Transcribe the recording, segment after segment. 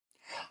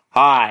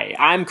Hi,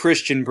 I'm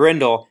Christian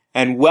Brindle,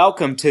 and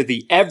welcome to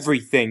the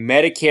Everything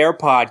Medicare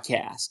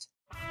podcast.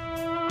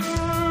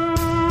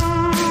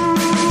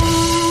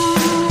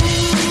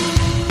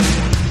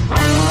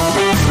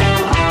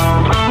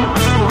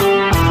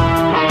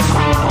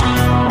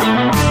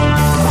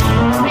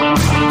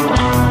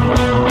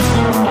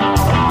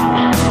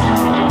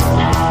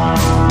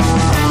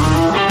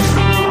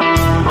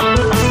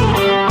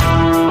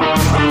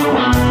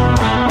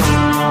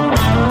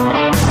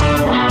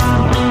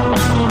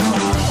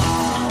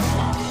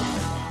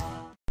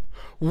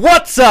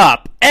 What's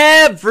up,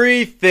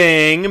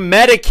 Everything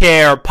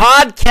Medicare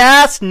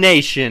Podcast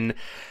Nation?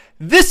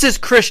 This is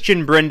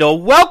Christian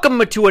Brindle.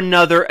 Welcome to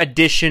another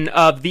edition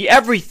of the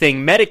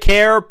Everything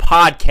Medicare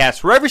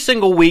Podcast, where every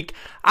single week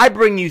I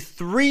bring you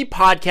 3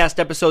 podcast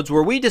episodes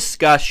where we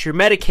discuss your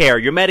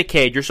Medicare, your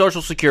Medicaid, your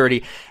Social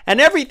Security,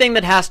 and everything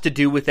that has to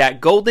do with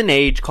that golden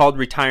age called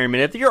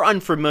retirement. If you're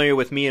unfamiliar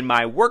with me and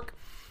my work,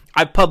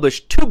 I've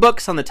published 2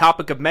 books on the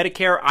topic of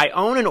Medicare. I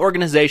own an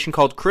organization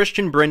called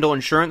Christian Brindle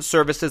Insurance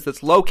Services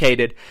that's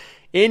located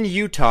in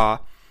Utah,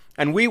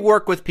 and we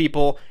work with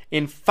people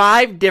in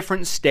 5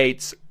 different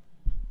states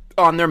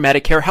on their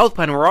Medicare health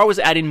plan. We're always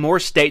adding more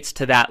states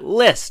to that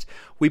list.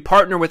 We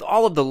partner with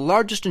all of the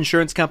largest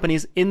insurance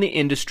companies in the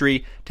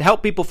industry to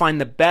help people find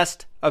the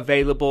best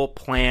available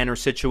plan or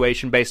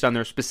situation based on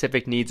their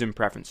specific needs and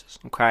preferences,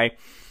 okay?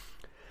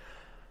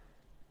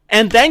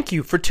 And thank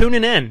you for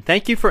tuning in.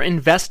 Thank you for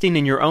investing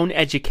in your own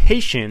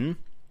education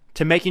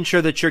to making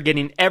sure that you're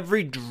getting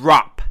every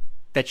drop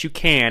that you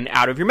can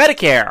out of your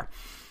Medicare.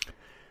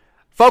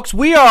 Folks,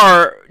 we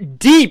are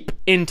deep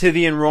into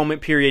the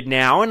enrollment period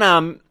now,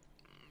 and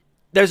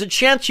there's a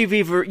chance you've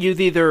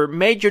either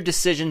made your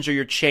decisions or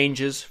your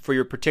changes for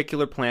your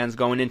particular plans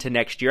going into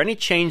next year. Any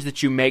change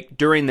that you make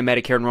during the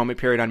Medicare enrollment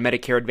period on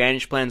Medicare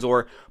Advantage plans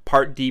or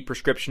Part D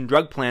prescription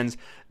drug plans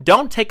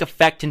don't take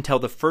effect until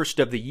the first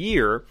of the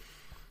year.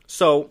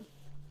 So,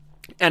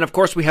 and of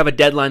course we have a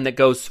deadline that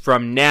goes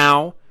from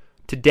now,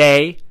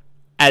 today,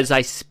 as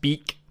I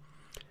speak,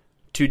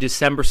 to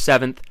December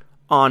 7th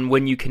on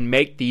when you can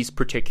make these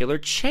particular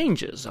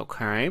changes,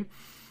 okay?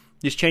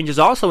 These changes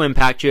also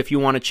impact you if you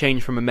want to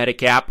change from a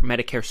Medigap or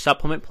Medicare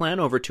supplement plan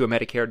over to a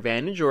Medicare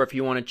Advantage, or if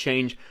you want to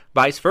change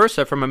vice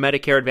versa from a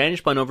Medicare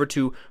Advantage plan over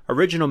to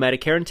original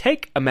Medicare and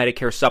take a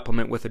Medicare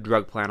supplement with a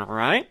drug plan, all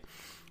right?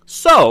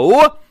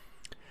 So,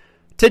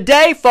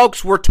 today,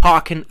 folks, we're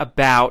talking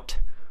about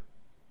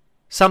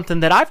something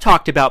that I've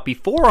talked about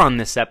before on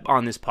this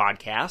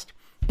podcast,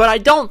 but I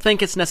don't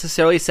think it's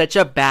necessarily such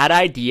a bad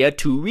idea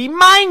to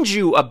remind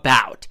you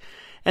about.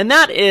 And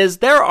that is,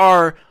 there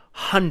are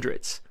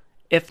hundreds,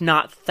 if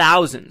not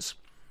thousands,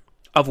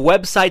 of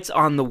websites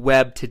on the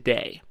web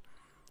today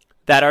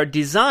that are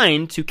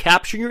designed to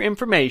capture your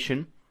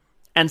information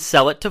and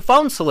sell it to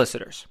phone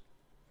solicitors.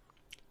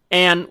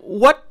 And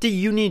what do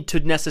you need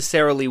to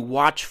necessarily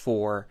watch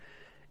for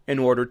in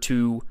order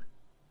to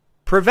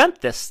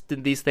prevent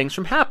these things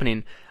from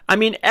happening? I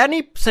mean,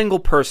 any single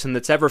person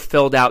that's ever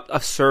filled out a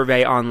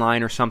survey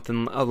online or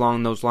something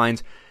along those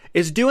lines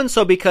is doing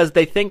so because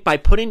they think by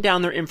putting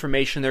down their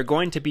information, they're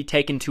going to be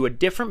taken to a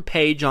different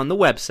page on the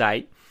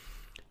website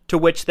to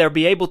which they'll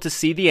be able to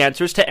see the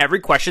answers to every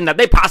question that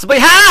they possibly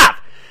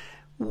have.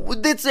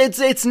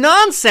 It's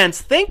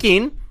nonsense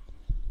thinking.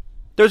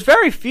 There's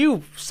very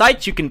few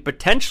sites you can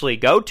potentially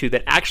go to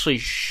that actually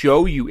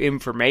show you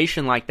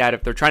information like that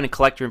if they're trying to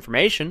collect your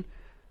information.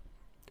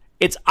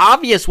 It's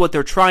obvious what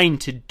they're trying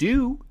to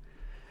do.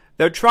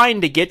 They're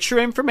trying to get your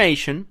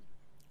information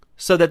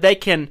so that they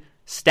can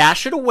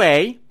stash it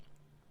away,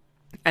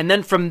 and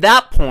then from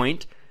that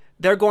point,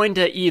 they're going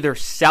to either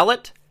sell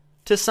it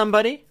to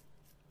somebody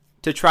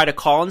to try to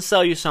call and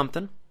sell you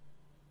something,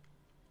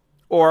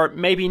 or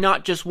maybe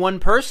not just one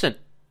person,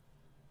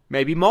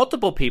 maybe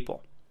multiple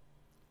people.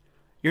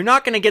 You're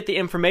not going to get the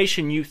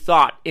information you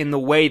thought in the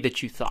way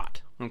that you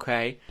thought,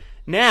 okay?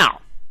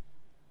 Now,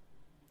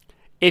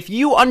 if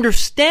you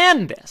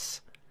understand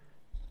this,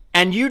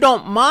 and you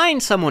don't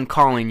mind someone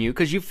calling you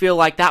because you feel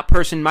like that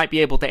person might be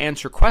able to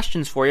answer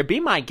questions for you, be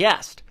my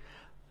guest.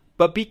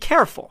 But be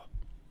careful.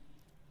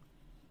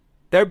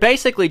 They're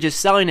basically just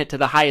selling it to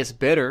the highest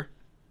bidder.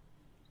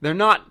 They're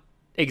not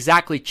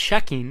exactly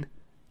checking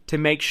to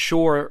make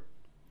sure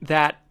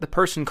that the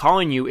person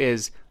calling you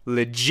is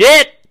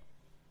legit.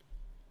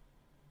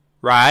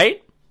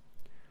 Right?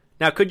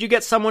 Now, could you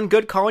get someone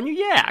good calling you?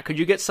 Yeah. Could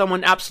you get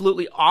someone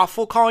absolutely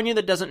awful calling you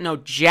that doesn't know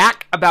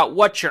jack about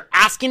what you're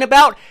asking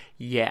about?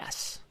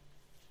 Yes.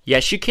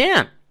 Yes, you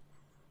can.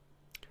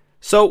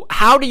 So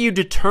how do you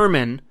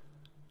determine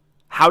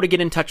how to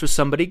get in touch with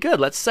somebody good?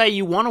 Let's say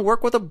you want to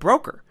work with a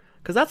broker,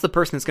 because that's the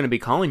person that's going to be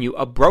calling you,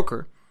 a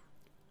broker.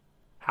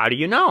 How do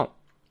you know?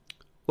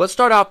 Let's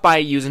start off by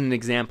using an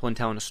example and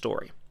telling a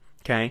story,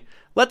 okay?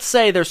 Let's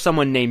say there's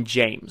someone named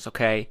James,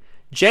 okay?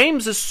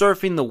 James is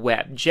surfing the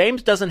web.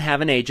 James doesn't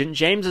have an agent.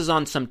 James is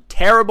on some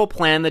terrible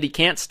plan that he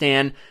can't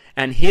stand,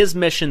 and his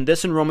mission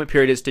this enrollment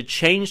period is to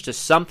change to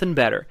something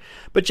better.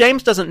 But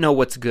James doesn't know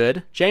what's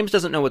good. James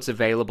doesn't know what's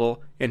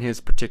available in his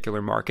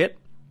particular market.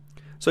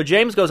 So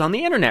James goes on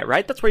the internet,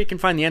 right? That's where you can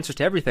find the answers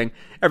to everything.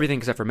 Everything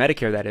except for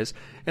Medicare, that is.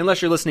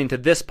 Unless you're listening to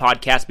this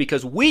podcast,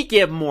 because we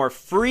give more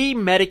free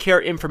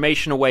Medicare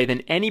information away than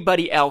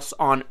anybody else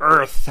on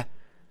earth.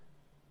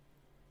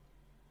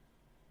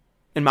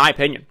 In my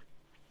opinion.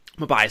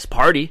 I'm a biased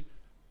party.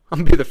 I'm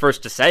going to be the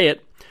first to say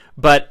it.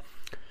 But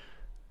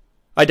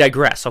I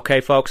digress,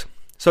 okay, folks?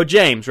 So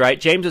James, right?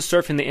 James is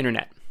surfing the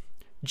internet.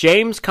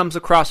 James comes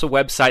across a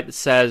website that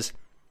says,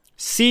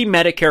 see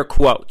Medicare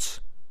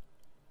quotes.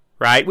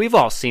 Right? We've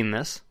all seen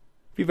this.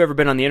 If you've ever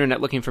been on the internet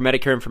looking for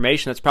Medicare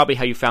information, that's probably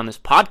how you found this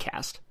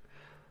podcast.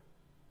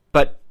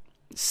 But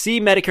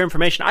see Medicare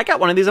information. I got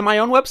one of these on my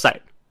own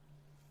website.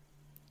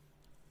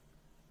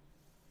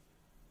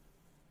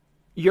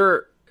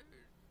 You're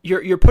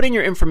putting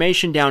your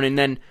information down, and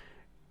then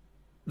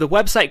the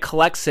website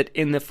collects it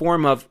in the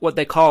form of what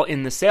they call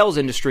in the sales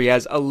industry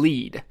as a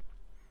lead.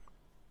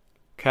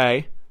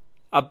 Okay?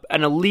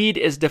 And a lead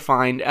is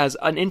defined as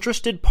an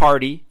interested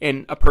party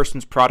in a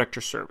person's product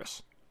or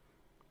service.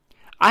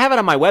 I have it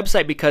on my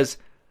website because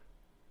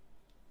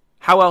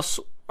how else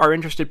are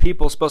interested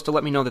people supposed to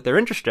let me know that they're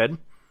interested?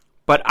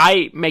 But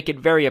I make it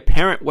very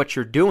apparent what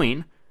you're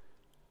doing,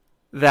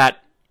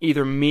 that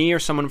either me or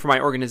someone from my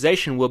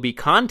organization will be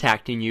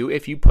contacting you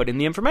if you put in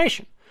the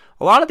information.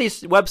 A lot of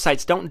these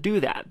websites don't do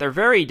that. They're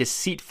very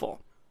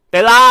deceitful.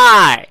 They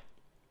lie!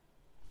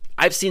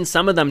 I've seen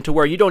some of them to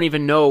where you don't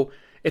even know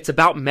it's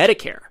about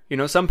Medicare. You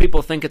know, some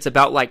people think it's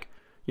about, like,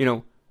 you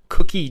know,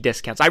 cookie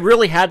discounts. I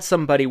really had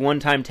somebody one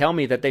time tell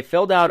me that they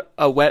filled out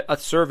a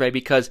survey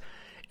because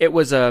it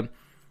was a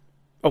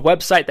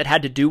website that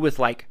had to do with,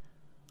 like,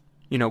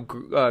 you know,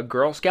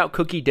 Girl Scout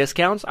cookie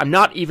discounts. I'm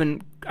not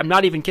even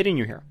kidding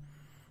you here.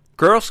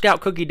 Girl Scout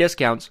cookie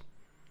discounts.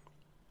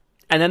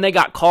 And then they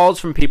got calls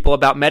from people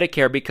about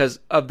Medicare because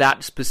of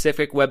that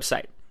specific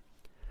website.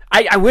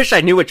 I wish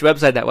I knew which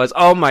website that was.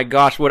 Oh my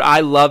gosh, would I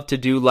love to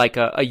do like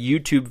a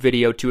YouTube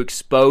video to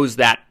expose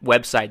that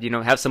website, you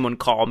know, have someone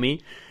call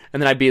me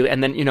and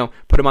then you know,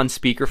 put them on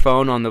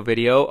speakerphone on the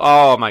video.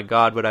 Oh my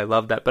God, would I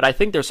love that. But I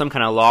think there's some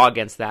kind of law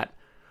against that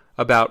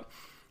about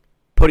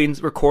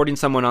recording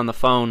someone on the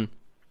phone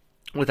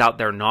without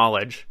their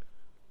knowledge.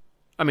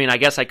 I mean, I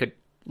guess I could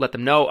let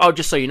them know, oh,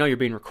 just so you know you're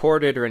being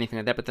recorded or anything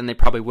like that, but then they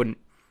probably wouldn't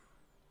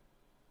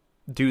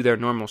do their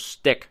normal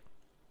shtick.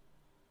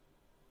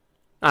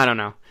 I don't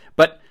know.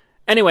 But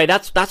anyway,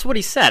 that's what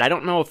he said. I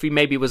don't know if he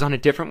maybe was on a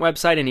different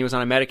website and he was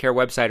on a Medicare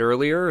website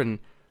earlier and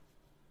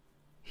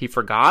he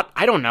forgot.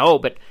 I don't know.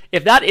 But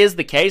if that is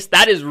the case,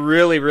 that is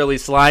really, really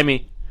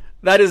slimy.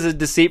 That is as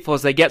deceitful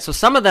as they get. So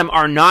some of them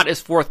are not as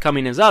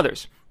forthcoming as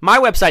others. My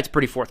website's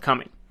pretty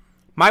forthcoming.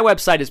 My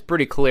website is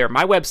pretty clear.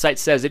 My website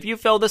says, if you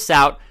fill this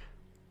out,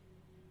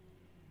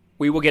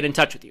 we will get in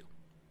touch with you.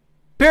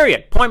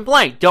 Period. Point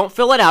blank. Don't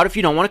fill it out if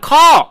you don't want to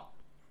call.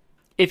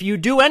 If you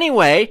do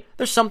anyway,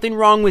 there's something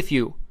wrong with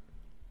you.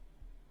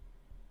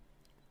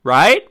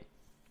 Right?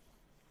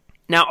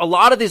 Now, a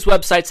lot of these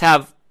websites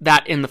have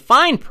that in the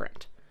fine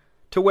print,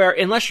 to where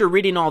unless you're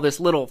reading all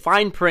this little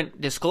fine print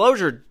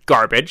disclosure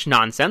garbage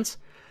nonsense,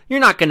 you're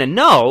not going to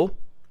know.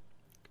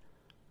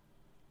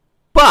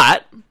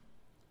 But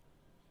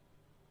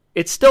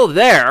it's still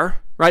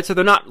there, right? So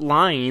they're not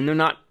lying. They're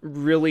not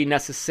really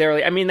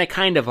necessarily. I mean, they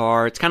kind of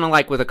are. It's kind of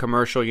like with a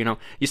commercial, you know.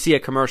 You see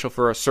a commercial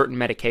for a certain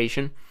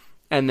medication,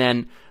 and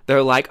then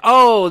they're like,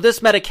 oh,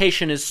 this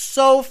medication is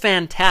so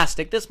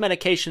fantastic. This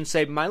medication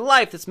saved my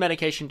life. This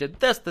medication did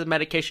this. The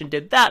medication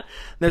did that.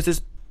 There's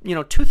this,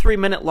 2-3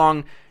 minute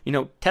long,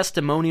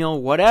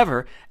 testimonial,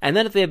 whatever. And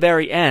then at the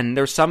very end,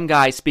 there's some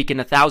guy speaking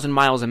 1,000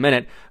 miles a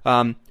minute.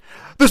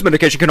 This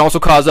medication can also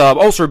cause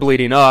ulcer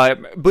bleeding,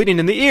 bleeding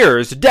in the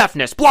ears,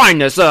 deafness,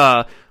 blindness,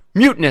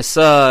 muteness.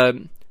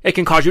 It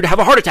can cause you to have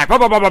a heart attack. Blah,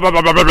 blah, blah, blah, blah,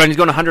 blah, blah. And he's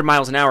going 100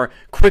 miles an hour,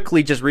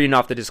 quickly just reading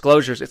off the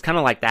disclosures. It's kind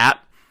of like that.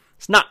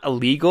 It's not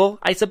illegal,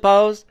 I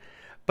suppose,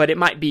 but it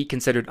might be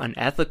considered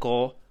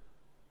unethical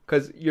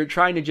because you're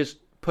trying to just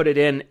put it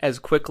in as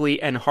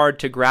quickly and hard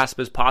to grasp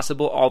as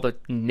possible, all the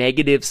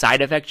negative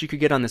side effects you could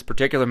get on this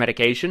particular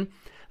medication.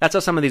 That's how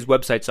some of these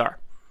websites are.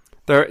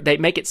 They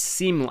make it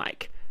seem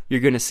like you're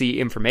going to see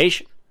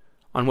information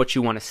on what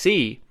you want to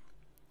see,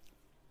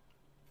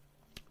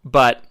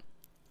 but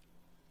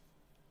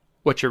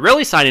what you're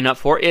really signing up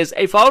for is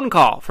a phone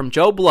call from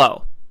Joe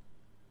Blow.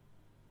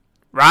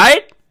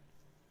 Right?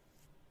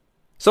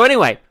 So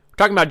anyway, we're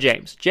talking about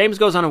James. James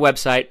goes on a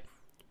website,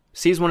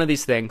 sees one of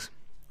these things.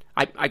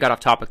 I got off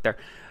topic there.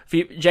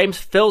 James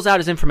fills out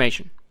his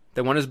information.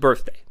 They want his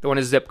birthday. They want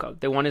his zip code.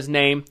 They want his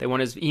name. They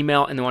want his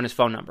email. And they want his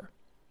phone number.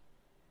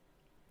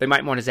 They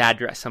might want his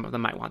address. Some of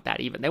them might want that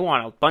even. They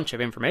want a bunch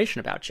of information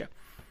about you.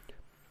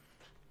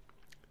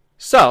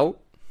 So,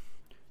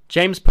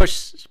 James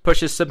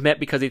pushes submit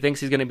because he thinks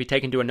he's going to be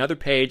taken to another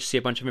page, see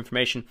a bunch of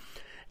information.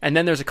 And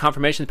then there's a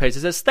confirmation page that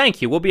says,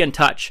 thank you, we'll be in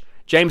touch.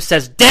 James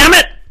says, damn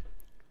it!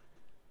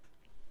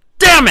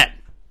 Damn it!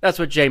 That's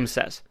what James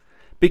says.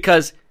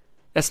 Because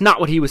that's not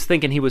what he was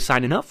thinking he was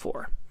signing up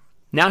for.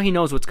 Now he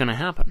knows what's going to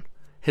happen.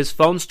 His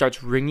phone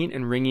starts ringing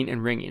and ringing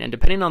and ringing. And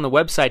depending on the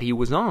website he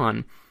was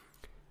on,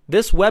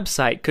 this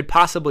website could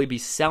possibly be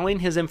selling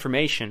his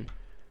information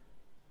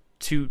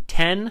to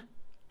 10,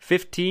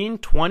 15,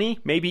 20,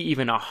 maybe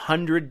even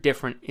 100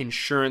 different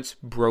insurance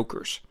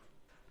brokers.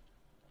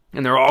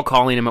 And they're all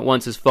calling him at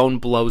once. His phone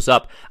blows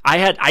up.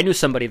 I knew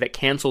somebody that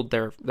canceled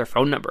their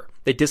phone number.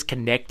 They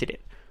disconnected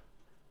it,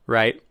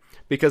 right?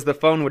 Because the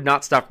phone would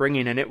not stop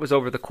ringing, and it was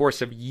over the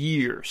course of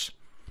years,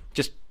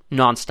 just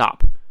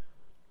nonstop,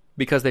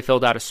 because they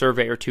filled out a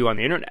survey or two on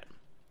the internet.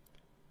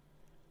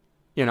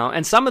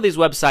 And some of these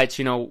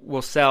websites,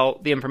 will sell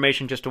the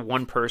information just to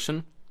one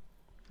person,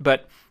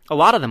 but a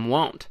lot of them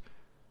won't.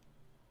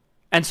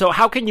 And so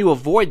how can you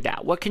avoid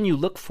that? What can you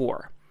look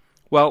for?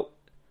 Well,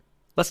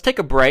 let's take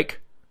a break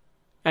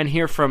and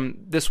hear from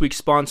this week's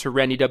sponsor,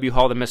 Randy W.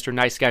 Hall, the Mr.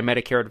 Nice Guy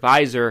Medicare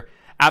Advisor.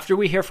 After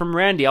we hear from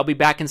Randy, I'll be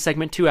back in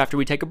segment 2 after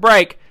we take a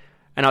break,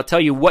 and I'll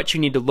tell you what you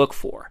need to look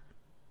for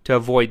to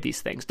avoid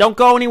these things. Don't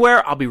go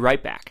anywhere. I'll be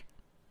right back.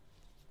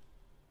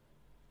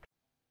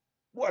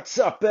 What's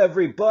up,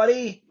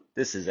 everybody?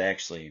 This is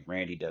actually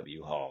Randy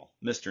W. Hall,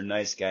 Mr.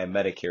 Nice Guy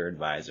Medicare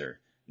Advisor,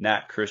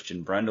 not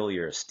Christian Brendel,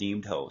 your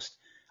esteemed host.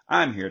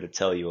 I'm here to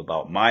tell you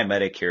about my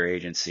Medicare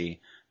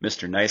agency,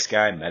 Mr. Nice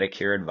Guy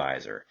Medicare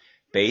Advisor,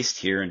 based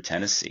here in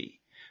Tennessee.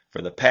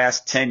 For the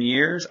past 10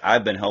 years,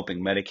 I've been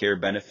helping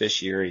Medicare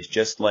beneficiaries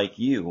just like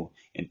you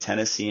in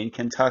Tennessee and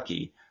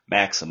Kentucky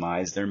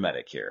maximize their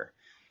Medicare.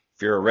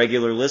 If you're a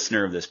regular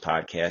listener of this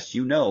podcast,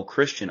 you know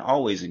Christian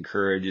always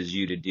encourages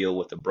you to deal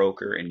with a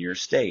broker in your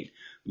state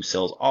who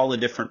sells all the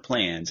different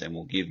plans and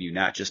will give you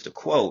not just a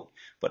quote,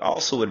 but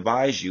also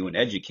advise you and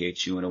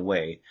educate you in a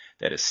way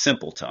that is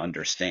simple to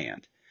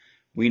understand.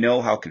 We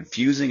know how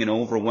confusing and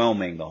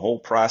overwhelming the whole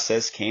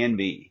process can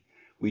be.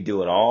 We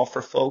do it all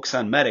for folks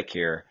on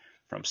Medicare,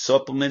 from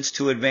supplements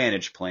to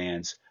Advantage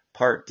plans,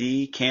 Part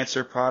D,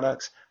 cancer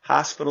products,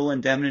 hospital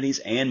indemnities,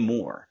 and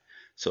more.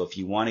 So if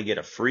you want to get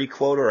a free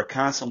quote or a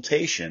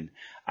consultation,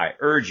 I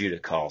urge you to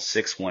call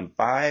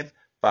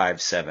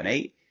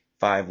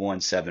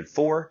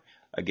 615-578-5174.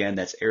 Again,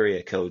 that's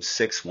area code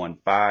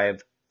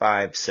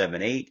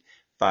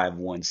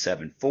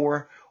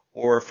 615-578-5174.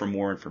 Or for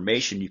more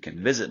information, you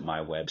can visit my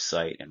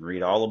website and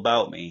read all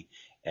about me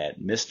at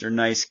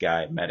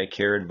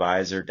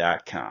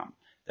MrNiceGuyMedicareAdvisor.com.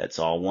 That's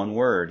all one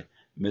word,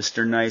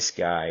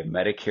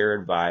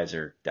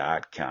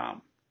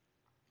 MrNiceGuyMedicareAdvisor.com.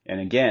 And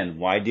again,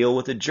 why deal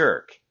with a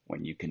jerk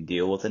when you can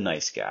deal with a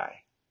nice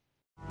guy?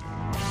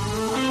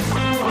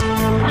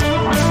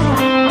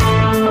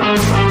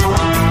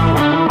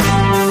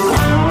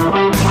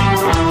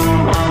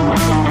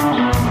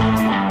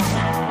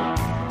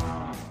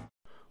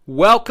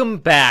 Welcome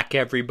back,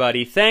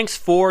 everybody. Thanks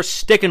for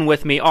sticking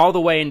with me all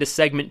the way into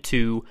segment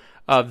 2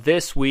 of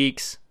this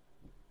week's,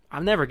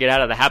 I'll never get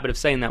out of the habit of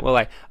saying that, will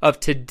I? Of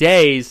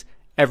today's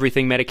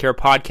Everything Medicare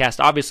podcast.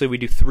 Obviously, we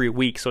do 3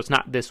 weeks, so it's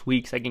not this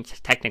week's. I guess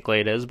technically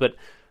it is, but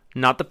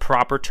not the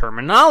proper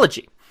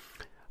terminology.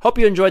 Hope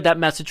you enjoyed that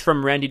message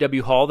from Randy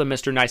W. Hall, the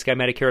Mr. Nice Guy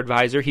Medicare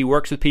Advisor. He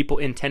works with people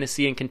in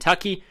Tennessee and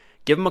Kentucky.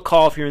 Give him a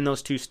call if you're in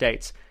those 2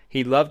 states.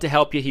 He'd love to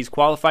help you. He's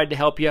qualified to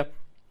help you.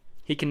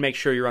 He can make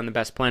sure you're on the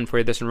best plan for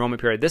you this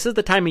enrollment period. This is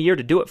the time of year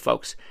to do it,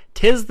 folks.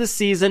 'Tis the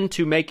season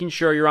to making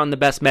sure you're on the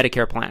best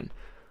Medicare plan.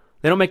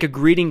 They don't make a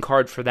greeting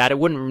card for that. It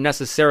wouldn't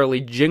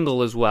necessarily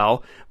jingle as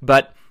well,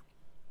 but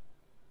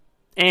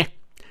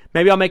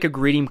maybe I'll make a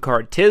greeting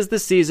card. 'Tis the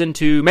season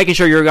to making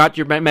sure you got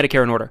your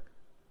Medicare in order.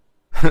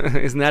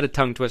 Isn't that a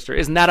tongue twister?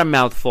 Isn't that a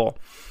mouthful?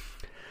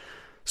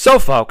 So,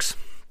 folks,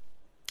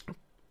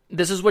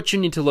 this is what you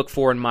need to look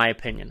for, in my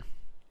opinion,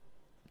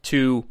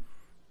 to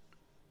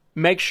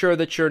make sure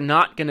that you're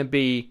not going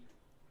to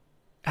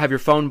have your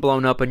phone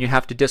blown up and you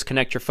have to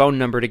disconnect your phone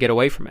number to get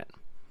away from it.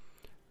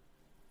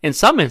 In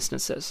some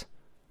instances,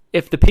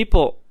 if the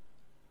people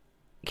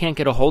can't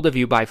get a hold of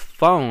you by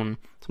phone,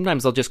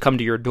 sometimes they'll just come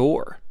to your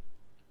door.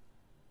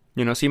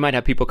 So you might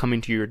have people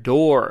coming to your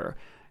door.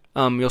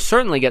 You'll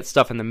certainly get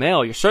stuff in the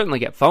mail. You'll certainly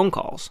get phone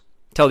calls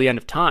till the end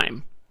of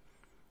time.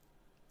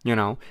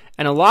 And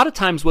a lot of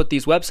times what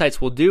these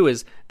websites will do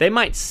is they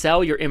might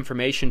sell your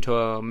information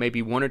to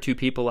maybe 1 or 2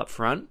 people up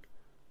front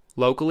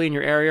locally in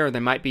your area, or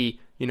they might be,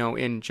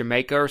 in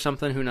Jamaica or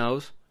something, who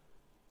knows.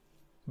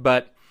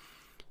 But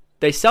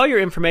they sell your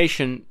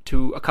information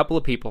to a couple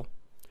of people.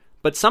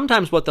 But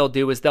sometimes what they'll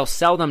do is they'll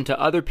sell them to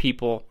other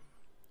people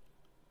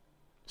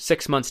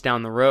 6 months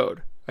down the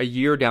road, a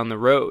year down the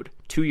road,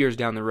 2 years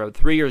down the road,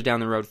 3 years down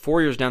the road,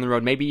 4 years down the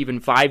road, maybe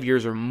even 5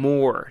 years or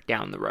more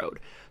down the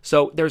road.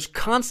 So there's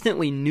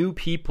constantly new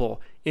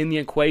people in the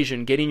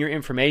equation getting your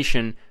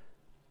information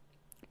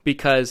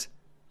because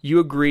you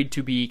agreed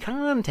to be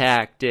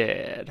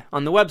contacted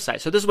on the website.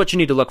 So this is what you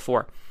need to look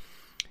for.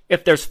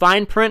 If there's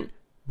fine print,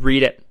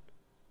 read it.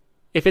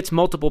 If it's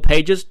multiple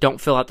pages,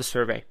 don't fill out the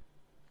survey.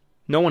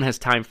 No one has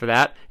time for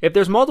that. If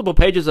there's multiple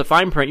pages of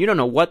fine print, you don't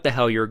know what the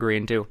hell you're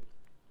agreeing to.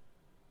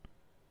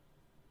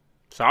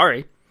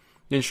 Sorry.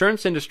 The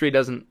insurance industry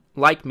doesn't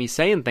like me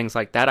saying things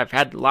like that. I've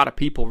had a lot of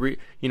people,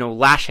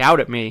 lash out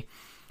at me.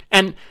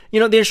 And,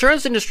 the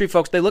insurance industry,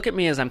 folks, they look at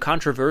me as I'm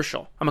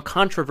controversial. I'm a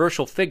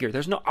controversial figure.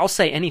 I'll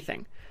say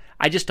anything.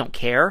 I just don't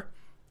care,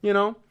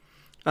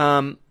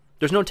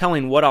 There's no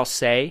telling what I'll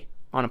say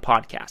on a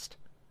podcast.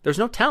 There's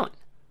no telling.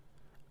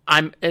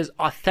 I'm as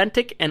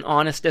authentic and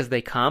honest as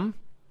they come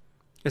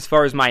as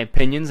far as my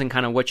opinions and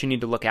kind of what you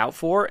need to look out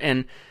for,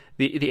 and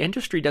the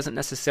industry doesn't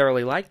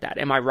necessarily like that.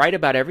 Am I right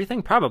about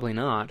everything? Probably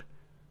not.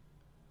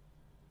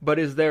 But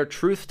is there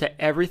truth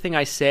to everything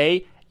I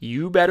say?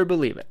 You better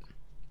believe it.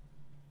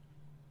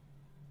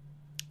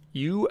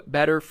 You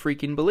better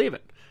freaking believe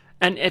it.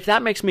 And if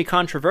that makes me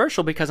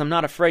controversial because I'm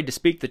not afraid to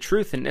speak the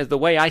truth and as the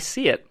way I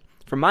see it,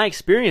 from my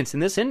experience in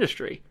this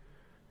industry,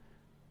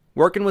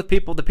 working with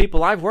people, the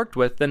people I've worked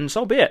with, then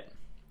so be it.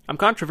 I'm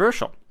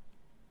controversial.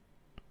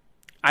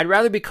 I'd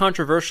rather be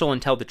controversial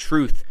and tell the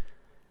truth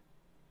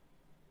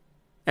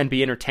and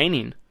be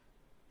entertaining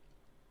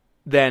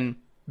than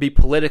be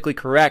politically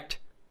correct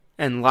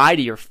and lie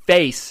to your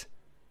face,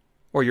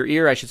 or your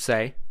ear, I should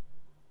say,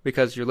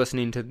 because you're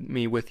listening to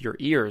me with your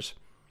ears,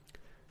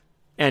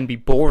 and be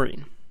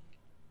boring.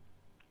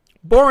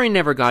 Boring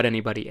never got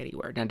anybody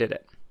anywhere, now did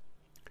it?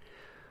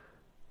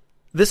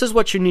 This is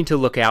what you need to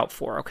look out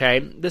for, okay?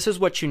 This is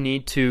what you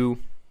need to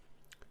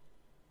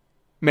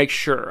make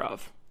sure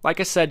of. Like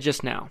I said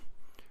just now,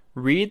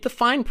 read the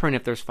fine print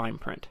if there's fine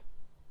print.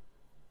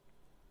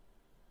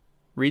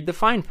 Read the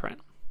fine print.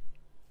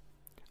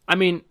 I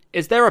mean,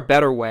 is there a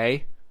better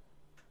way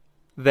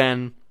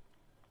than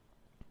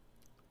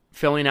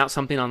filling out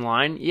something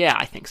online? Yeah,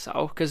 I think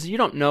so, because you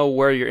don't know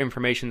where your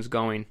information's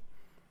going.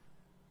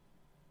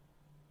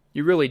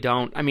 You really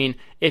don't. I mean,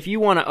 if you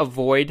want to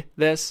avoid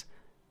this,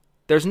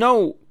 there's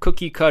no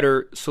cookie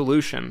cutter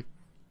solution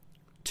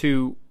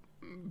to,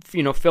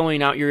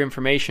 filling out your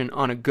information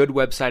on a good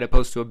website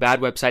opposed to a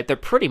bad website. They're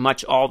pretty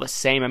much all the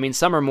same. I mean,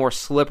 some are more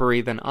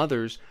slippery than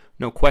others,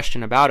 no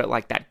question about it,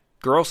 like that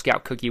Girl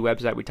Scout cookie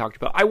website we talked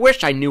about. I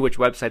wish I knew which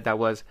website that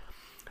was.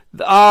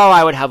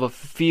 I would have a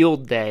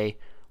field day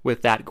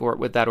with that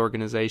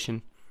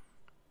organization.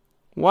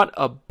 What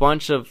a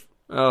bunch of,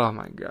 oh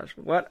my gosh,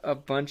 what a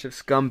bunch of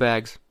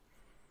scumbags.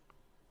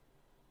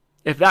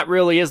 If that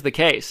really is the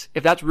case,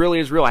 if that really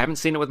is real, I haven't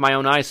seen it with my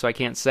own eyes, so I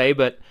can't say,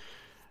 but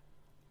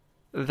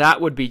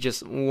that would be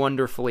just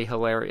wonderfully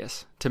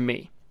hilarious to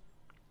me.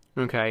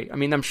 Okay? I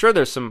mean, I'm sure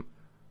there's some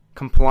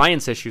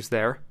compliance issues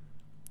there.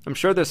 I'm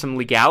sure there's some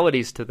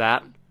legalities to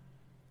that.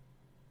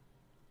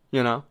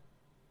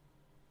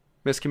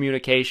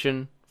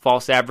 Miscommunication,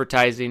 false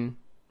advertising,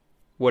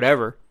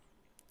 whatever.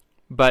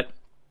 But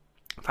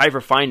if I ever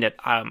find it,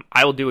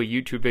 I will do a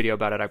YouTube video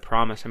about it, I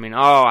promise. I mean,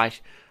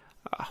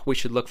 we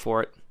should look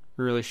for it.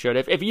 We really should.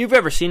 If you've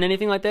ever seen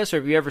anything like this, or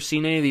if you've ever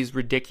seen any of these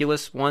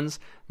ridiculous ones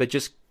that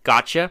just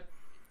gotcha,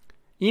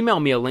 email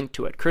me a link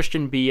to it,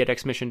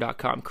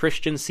 christianb@xmission.com.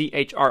 Christian,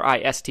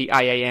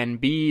 CHRISTIAN,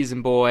 B's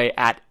and boy,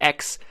 at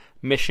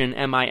xmission,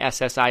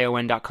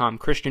 MISSION.com.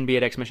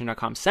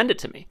 christianb@xmission.com. Send it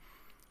to me.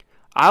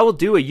 I will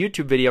do a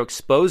YouTube video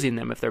exposing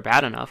them if they're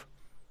bad enough.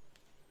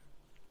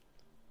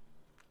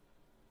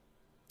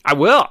 I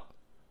will.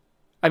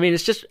 I mean,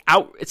 it's just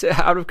it's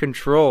out of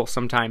control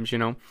sometimes,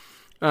 and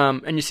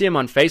you see them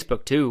on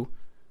Facebook too,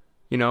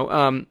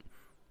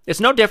 It's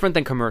no different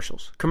than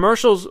commercials.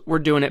 Commercials were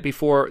doing it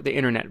before the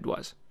internet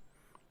was,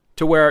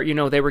 to where,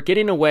 they were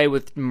getting away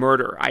with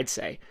murder, I'd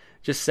say.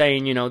 Just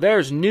saying,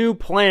 there's new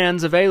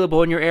plans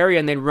available in your area,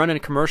 and they'd run a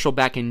commercial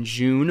back in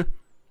June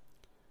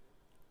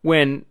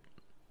when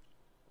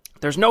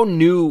there's no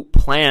new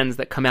plans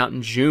that come out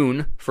in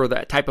June for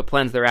the type of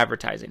plans they're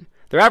advertising.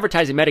 They're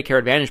advertising Medicare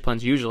Advantage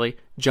plans usually.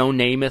 Joe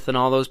Namath and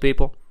all those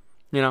people,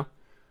 Joe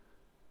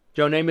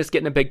Namath's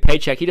getting a big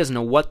paycheck. He doesn't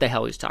know what the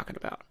hell he's talking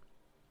about.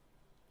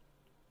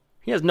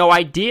 He has no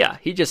idea.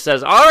 He just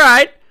says, all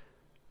right,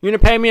 you're going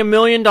to pay me $1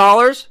 million,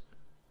 $5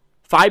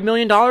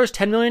 million,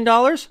 $10 million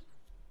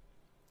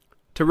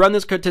to run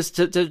this,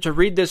 to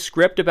read this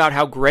script about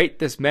how great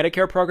this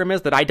Medicare program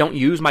is that I don't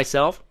use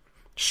myself?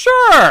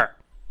 Sure.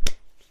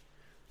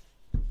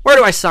 Where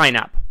do I sign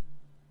up?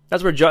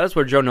 That's where Joe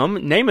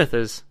Namath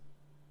is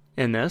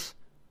in this.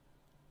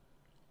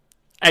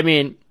 I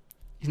mean,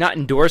 he's not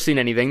endorsing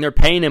anything. They're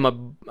paying him a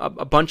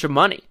bunch of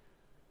money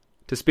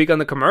to speak on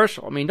the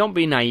commercial. I mean, don't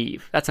be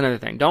naive. That's another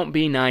thing. Don't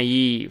be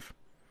naive.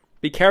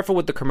 Be careful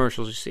with the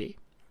commercials you see.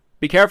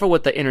 Be careful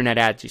with the internet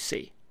ads you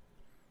see.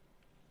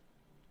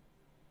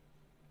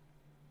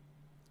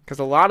 Because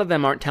a lot of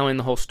them aren't telling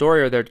the whole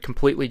story, or they're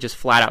completely just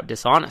flat out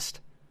dishonest.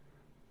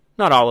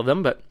 Not all of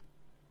them, but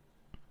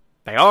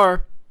they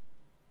are.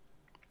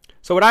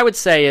 So what I would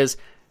say is,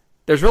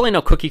 there's really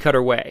no cookie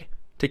cutter way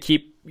to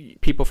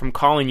keep people from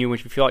calling you when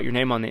you fill out your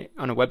name on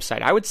a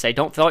website. I would say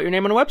don't fill out your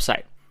name on a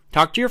website.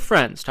 Talk to your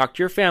friends. Talk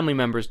to your family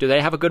members. Do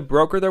they have a good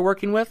broker they're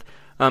working with?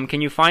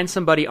 Can you find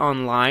somebody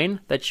online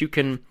that you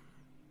can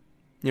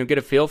get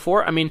a feel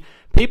for? I mean,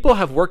 people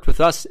have worked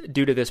with us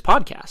due to this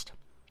podcast.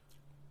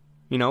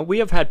 We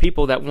have had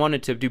people that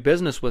wanted to do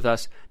business with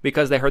us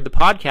because they heard the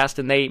podcast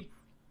and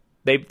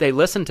they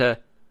listened to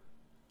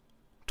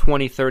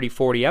 20, 30,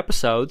 40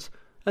 episodes,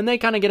 and they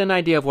kind of get an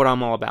idea of what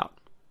I'm all about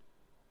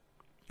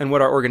and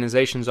what our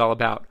organization's all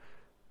about.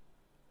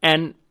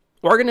 And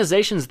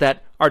Organizations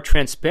that are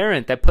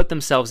transparent, that put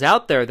themselves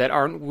out there, that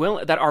are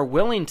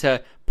willing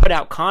to put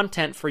out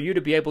content for you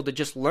to be able to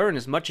just learn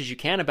as much as you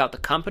can about the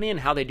company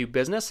and how they do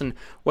business and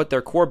what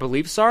their core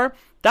beliefs are,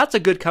 that's a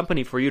good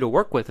company for you to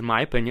work with, in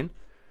my opinion,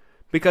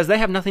 because they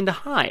have nothing to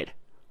hide.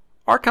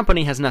 Our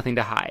company has nothing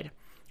to hide.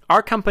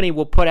 Our company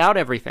will put out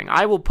everything.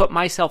 I will put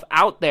myself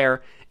out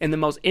there in the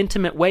most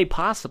intimate way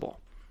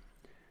possible,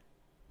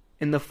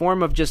 in the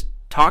form of just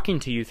talking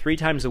to you 3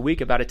 times a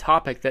week about a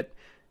topic that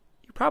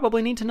you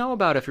probably need to know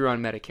about if you're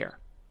on Medicare.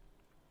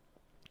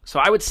 So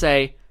I would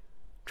say,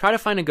 try to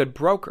find a good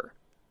broker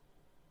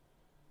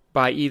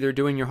by either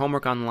doing your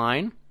homework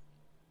online.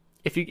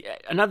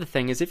 Another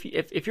thing is,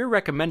 if you're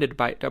recommended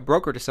by a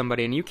broker to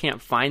somebody and you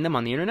can't find them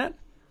on the internet,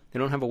 they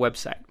don't have a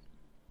website.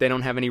 They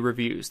don't have any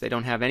reviews. They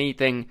don't have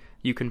anything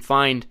you can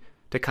find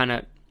to kind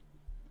of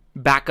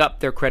back up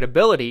their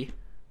credibility.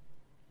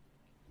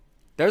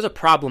 There's a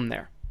problem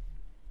there.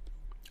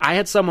 I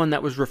had someone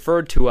that was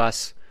referred to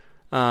us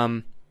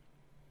during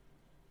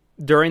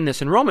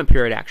this enrollment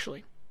period,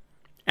 actually.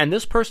 And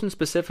this person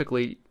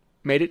specifically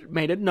made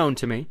it known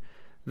to me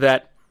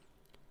that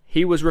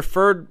he was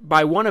referred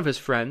by one of his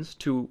friends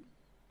to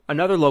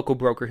another local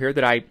broker here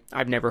that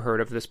I've never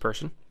heard of this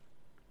person.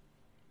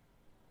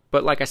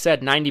 But like I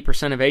said,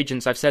 90% of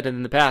agents, I've said it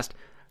in the past,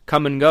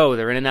 come and go.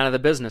 They're in and out of the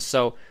business.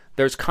 So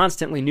there's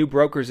constantly new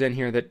brokers in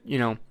here that,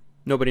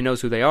 nobody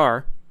knows who they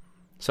are.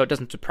 So it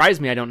doesn't surprise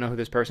me I don't know who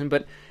this person.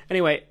 But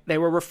anyway, they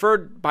were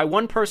referred by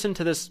one person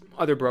to this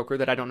other broker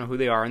that I don't know who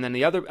they are. And then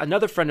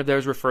another friend of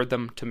theirs referred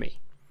them to me,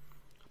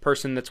 a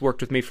person that's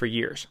worked with me for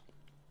years.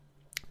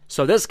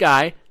 So this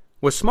guy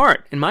was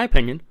smart, in my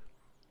opinion.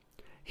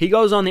 He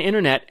goes on the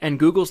internet and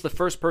Googles the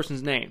first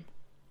person's name.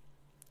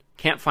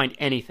 Can't find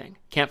anything.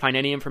 Can't find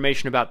any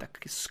information about the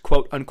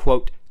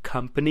quote-unquote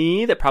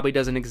company that probably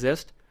doesn't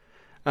exist.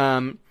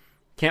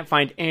 Can't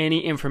find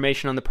any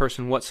information on the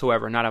person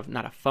whatsoever. Not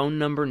a phone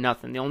number,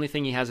 nothing. The only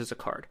thing he has is a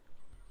card.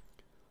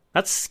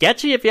 That's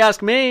sketchy if you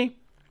ask me.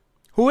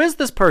 Who is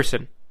this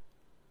person?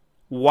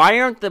 Why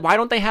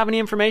don't they have any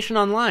information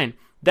online?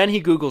 Then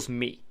he Googles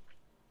me.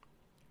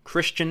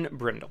 Christian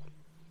Brindle.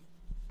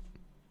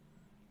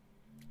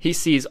 He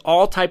sees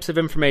all types of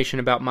information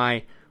about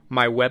my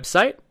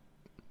website,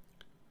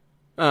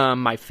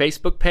 my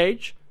Facebook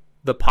page,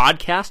 the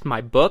podcast,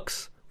 my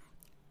books,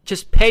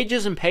 just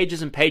pages and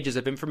pages and pages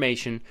of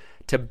information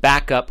to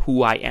back up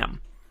who I am,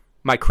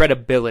 my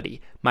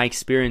credibility, my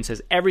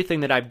experiences, everything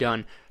that I've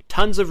done.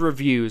 Tons of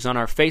reviews on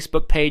our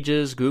Facebook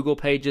pages, Google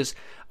pages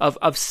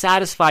of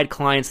satisfied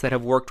clients that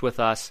have worked with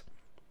us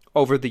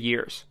over the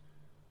years.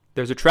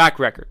 There's a track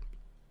record.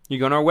 You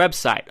go on our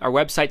website. Our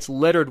website's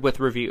littered with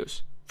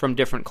reviews from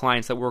different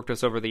clients that worked with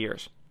us over the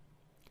years.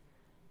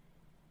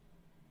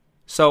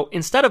 So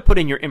instead of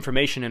putting your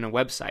information in a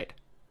website,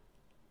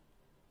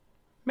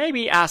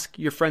 maybe ask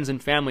your friends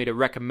and family to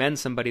recommend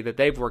somebody that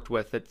they've worked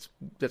with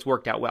that's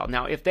worked out well.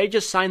 Now, if they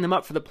just signed them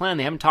up for the plan,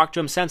 they haven't talked to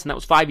them since, and that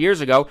was 5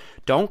 years ago,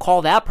 don't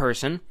call that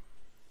person.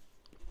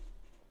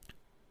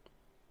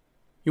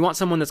 You want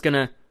someone that's going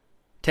to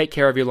take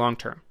care of you long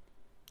term,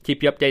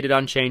 keep you updated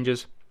on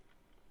changes,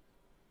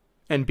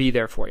 and be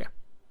there for you.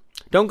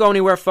 Don't go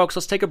anywhere, folks.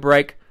 Let's take a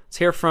break. Let's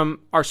hear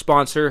from our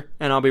sponsor,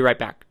 and I'll be right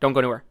back. Don't go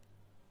anywhere.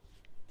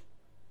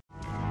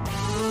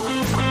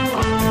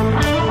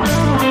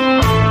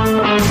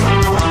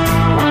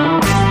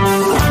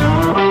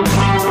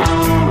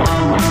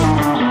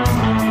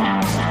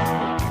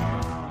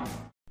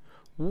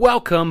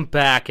 Welcome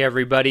back,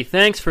 everybody.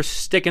 Thanks for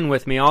sticking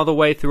with me all the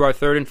way through our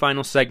third and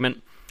final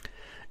segment.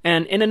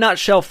 And in a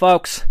nutshell,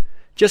 folks,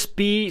 just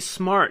be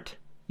smart.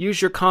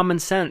 Use your common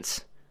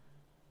sense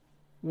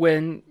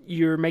when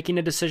you're making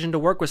a decision to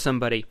work with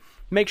somebody.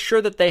 Make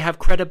sure that they have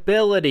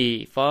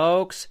credibility,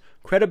 folks.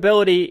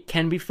 Credibility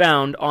can be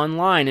found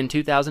online in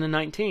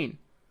 2019.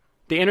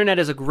 The internet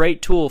is a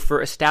great tool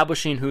for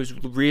establishing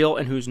who's real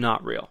and who's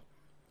not real,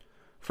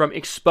 from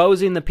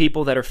exposing the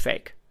people that are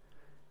fake.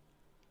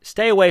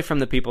 Stay away from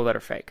the people that are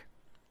fake,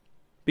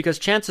 because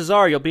chances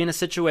are you'll be in a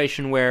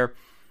situation where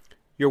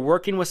you're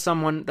working with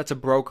someone that's a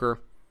broker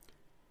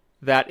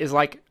that is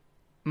like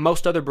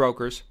most other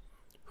brokers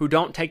who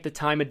don't take the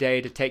time of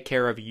day to take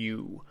care of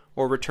you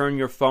or return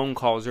your phone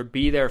calls or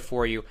be there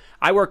for you.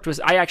 I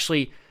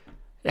actually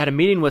had a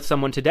meeting with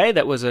someone today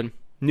that was a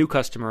new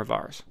customer of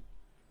ours.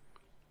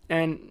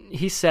 And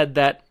he said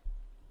that,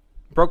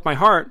 broke my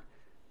heart,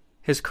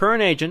 his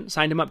current agent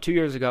signed him up 2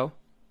 years ago,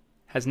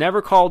 has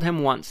never called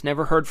him once,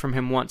 never heard from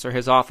him once, or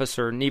his office,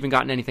 or even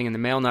gotten anything in the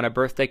mail, not a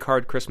birthday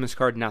card, Christmas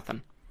card,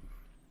 nothing.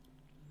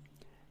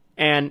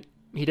 And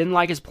he didn't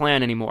like his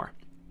plan anymore.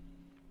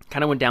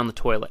 Kind of went down the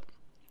toilet.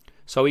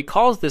 So he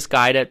calls this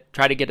guy to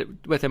try to get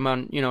it with him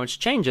on, his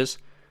changes.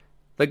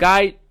 The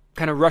guy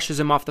kind of rushes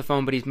him off the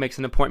phone, but he makes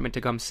an appointment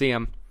to come see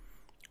him.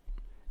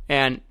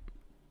 And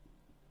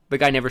the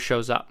guy never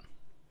shows up.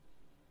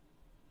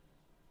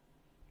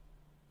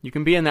 You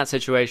can be in that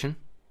situation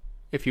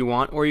if you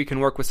want, or you can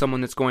work with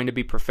someone that's going to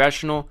be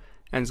professional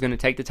and is going to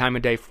take the time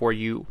of day for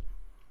you.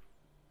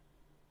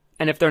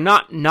 And if they're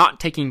not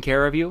taking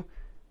care of you,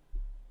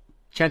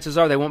 chances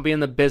are they won't be in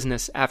the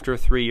business after a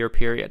 3-year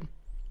period.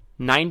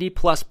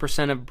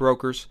 90+% of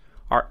brokers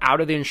are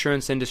out of the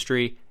insurance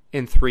industry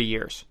in 3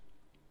 years.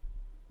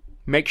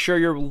 Make sure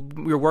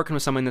you're working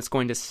with someone that's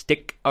going to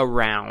stick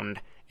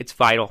around. It's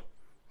vital.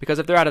 Because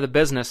if they're out of the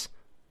business,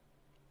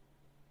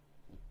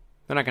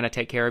 they're not going to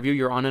take care of you.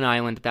 You're on an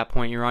island at that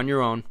point. You're on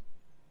your own.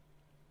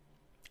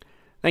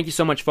 Thank you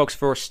so much, folks,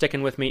 for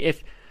sticking with me.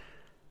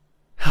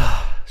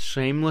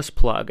 Shameless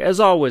plug. As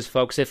always,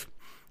 folks, if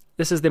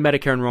this is the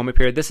Medicare enrollment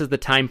period, this is the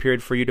time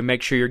period for you to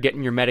make sure you're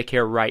getting your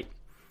Medicare right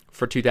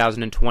for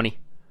 2020.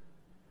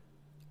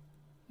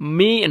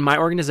 Me and my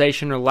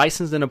organization are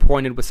licensed and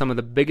appointed with some of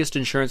the biggest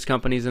insurance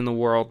companies in the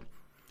world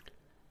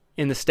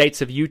in the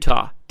states of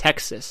Utah,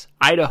 Texas,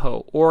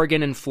 Idaho,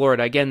 Oregon, and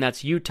Florida. Again,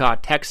 that's Utah,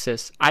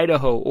 Texas,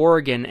 Idaho,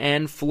 Oregon,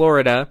 and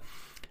Florida.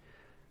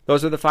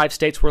 Those are the 5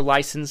 states we're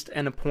licensed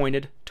and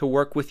appointed to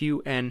work with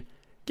you and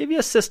give you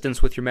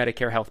assistance with your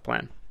Medicare health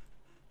plan.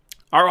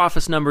 Our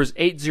office number is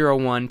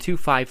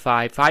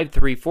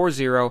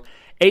 801-255-5340,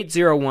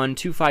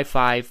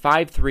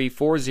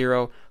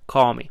 801-255-5340.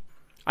 Call me.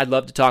 I'd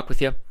love to talk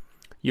with you.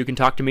 You can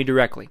talk to me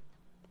directly.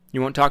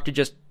 You won't talk to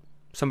just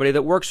somebody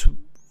that works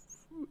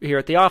here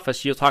at the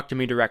office. You'll talk to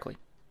me directly.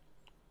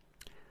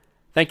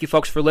 Thank you,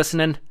 folks, for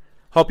listening.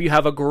 Hope you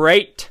have a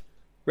great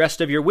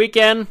rest of your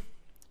weekend.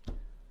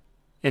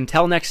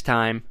 Until next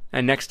time,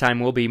 and next time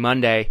will be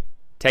Monday,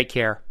 take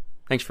care.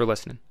 Thanks for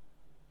listening.